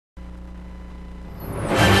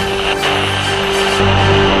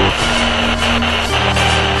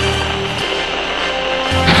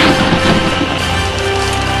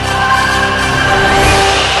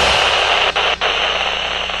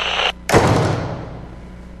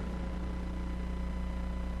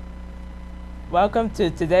Welcome to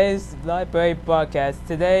today's library broadcast.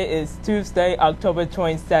 Today is Tuesday, October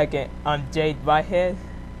 22nd. I'm Jade Whitehead.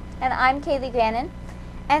 And I'm Kaylee Grannon.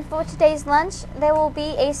 And for today's lunch, there will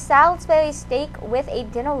be a Salisbury steak with a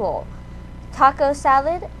dinner roll, taco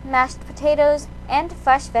salad, mashed potatoes, and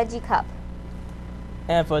fresh veggie cup.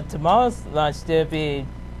 And for tomorrow's lunch, there'll be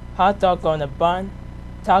hot dog on a bun,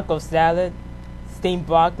 taco salad, steamed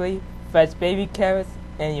broccoli, fresh baby carrots,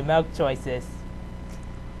 and your milk choices.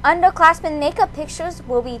 Underclassmen makeup pictures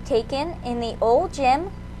will be taken in the old gym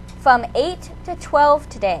from 8 to 12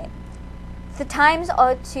 today. The times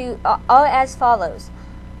are as follows.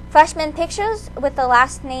 Freshman pictures with the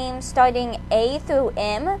last name starting A through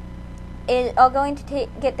M are going to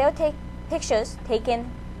get their pictures taken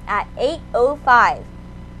at 8:05.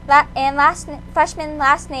 Freshman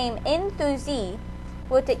last name N through Z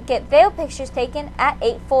will get their pictures taken at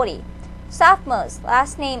 8:40. Sophomores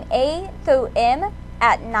last name A through M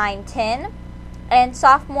at 9:10, and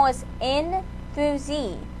sophomores N through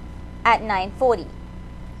Z at 9:40.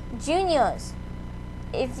 Juniors,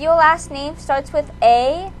 if your last name starts with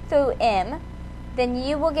A through M, then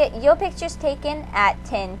you will get your pictures taken at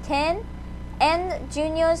 10:10, and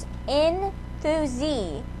juniors N through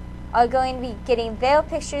Z are going to be getting their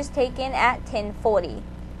pictures taken at 10:40.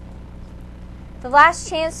 The last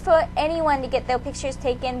chance for anyone to get their pictures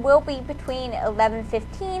taken will be between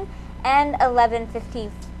 11:15 and 11:15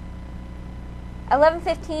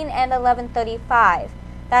 and 11:35.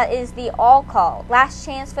 That is the all call. Last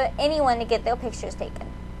chance for anyone to get their pictures taken.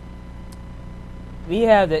 We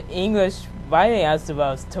have the English writing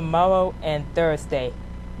intervals tomorrow and Thursday.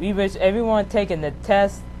 We wish everyone taking the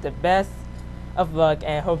test the best of luck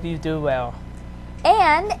and hope you do well.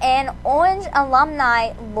 And an Orange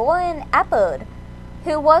alumni, Lauren Eppard,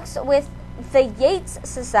 who works with the Yates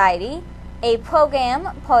Society, a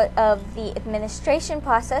program part of the administration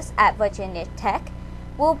process at Virginia Tech,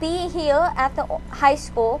 will be here at the high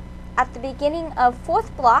school at the beginning of 4th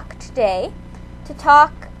block today to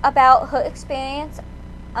talk about her experience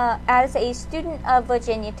as a student of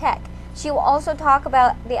Virginia Tech. She will also talk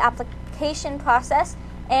about the application process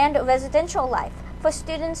and residential life for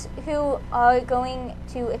students who are going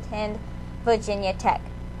to attend Virginia Tech.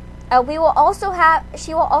 She will also have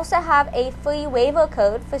a free waiver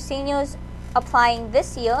code for seniors applying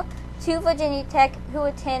this year to Virginia Tech who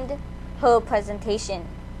attend her presentation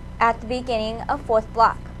at the beginning of 4th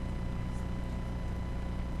block.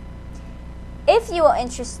 If you are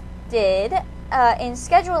interested in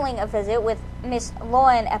scheduling a visit with Miss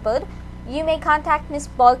Lauren Eppard, you may contact Miss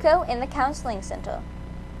Barco in the Counseling Center.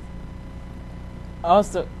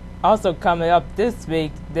 Also coming up this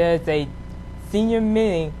week, there's a senior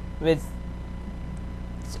meeting with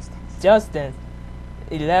Justin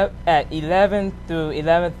at 11 through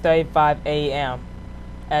 11:35 a.m.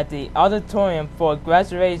 at the auditorium for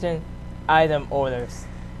graduation item orders.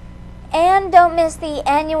 And don't miss the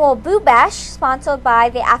annual Boo Bash sponsored by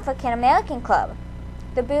the African American Club.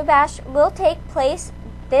 The Boo Bash will take place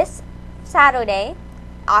this Saturday,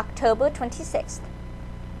 October 26th.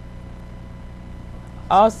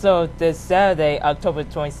 Also, this Saturday, October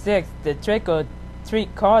 26th, the Trick or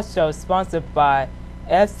Treat car show sponsored by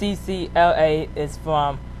FCCLA is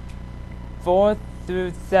from 4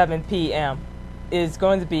 through 7 p.m. It is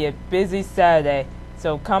going to be a busy Saturday,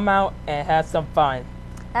 so come out and have some fun.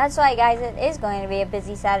 That's right, guys. It is going to be a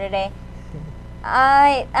busy Saturday.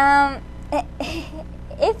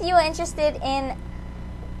 If you are interested in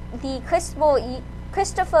the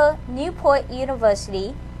Christopher Newport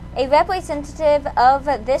University, a representative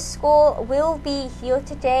of this school will be here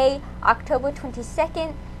today, October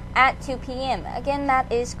 22nd at 2 p.m. Again,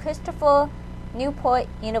 that is Christopher Newport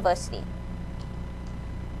University.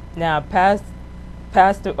 Now, pass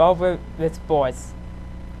it over with sports.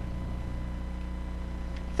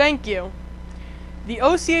 Thank you. The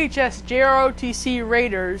OCHS JROTC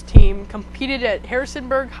Raiders team competed at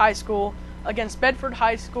Harrisonburg High School against Bedford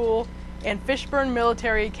High School and Fishburne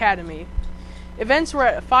Military Academy. Events were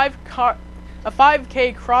at a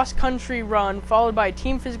 5K cross-country run, followed by a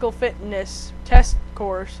team physical fitness test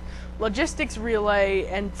course, logistics relay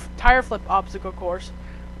and tire flip obstacle course,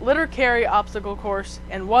 litter carry obstacle course,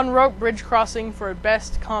 and one rope bridge crossing for a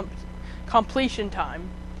best completion time.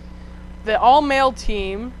 The all-male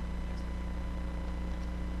team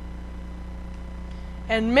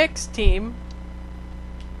and mixed team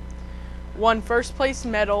won first place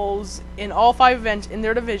medals in all 5 events in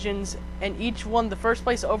their divisions, and each won the first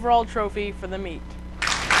place overall trophy for the meet.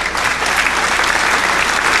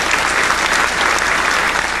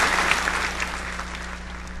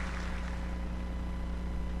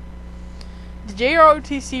 The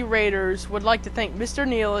JROTC Raiders would like to thank Mr.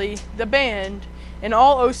 Neely, the band, and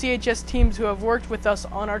all OCHS teams who have worked with us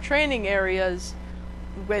on our training areas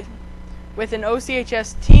with an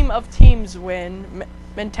OCHS team of teams win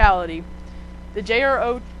mentality. The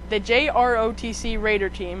JROTC Raider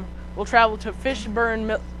team will travel to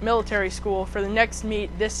Fishburne Military School for the next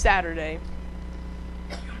meet this Saturday.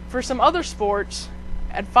 For some other sports,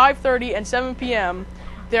 at 5:30 and 7 p.m.,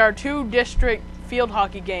 there are two district field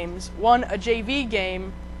hockey games. One a JV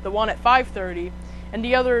game, the one at 5:30, and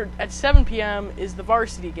the other at 7 p.m. is the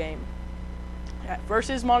varsity game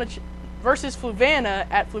versus Fluvanna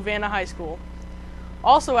at Fluvanna High School.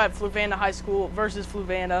 Also at Fluvanna High School versus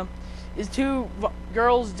Fluvanna is two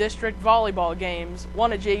girls district volleyball games,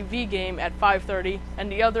 one a JV game at 5:30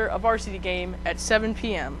 and the other a varsity game at 7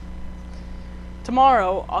 p.m.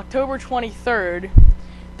 Tomorrow, October 23rd,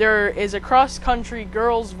 there is a cross-country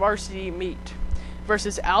girls varsity meet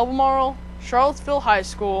versus Albemarle, Charlottesville High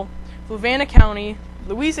School, Fluvanna County,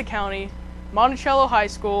 Louisa County, Monticello High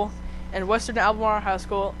School, and Western Albemarle High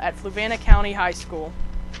School at Fluvanna County High School.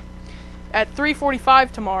 At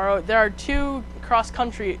 3:45 tomorrow, there are two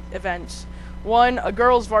cross-country events. One, a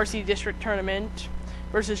girls varsity district tournament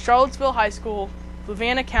versus Charlottesville High School,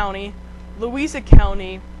 Fluvanna County, Louisa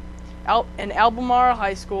County, and Albemarle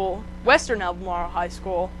High School, Western Albemarle High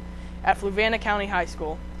School at Fluvanna County High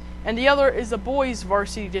School. And the other is the boys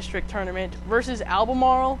varsity district tournament versus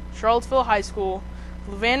Albemarle, Charlottesville High School,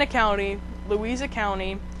 Fluvanna County, Louisa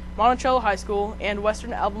County, Monticello High School, and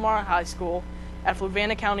Western Albemarle High School at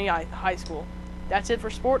Fluvanna County High School. That's it for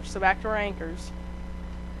sports, so back to our anchors.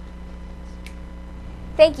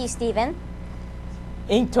 Thank you, Stephen.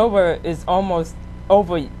 Inktober is almost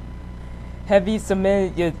over. Have you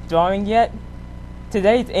submitted your drawing yet?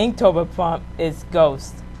 Today's Inktober prompt is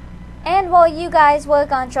Ghost. And while you guys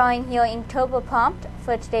work on drawing your Inktober prompt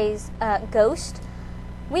for today's Ghost,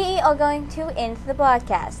 we are going to end the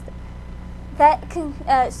broadcast.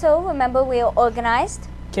 So remember, we are organized,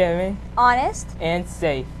 Caring, honest, and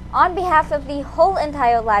safe. On behalf of the whole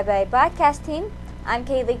entire library broadcast team, I'm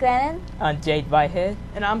Kaylee Grennan. I'm Jade Whitehead.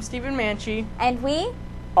 And I'm Stephen Manchie. And we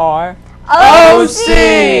are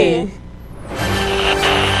OC!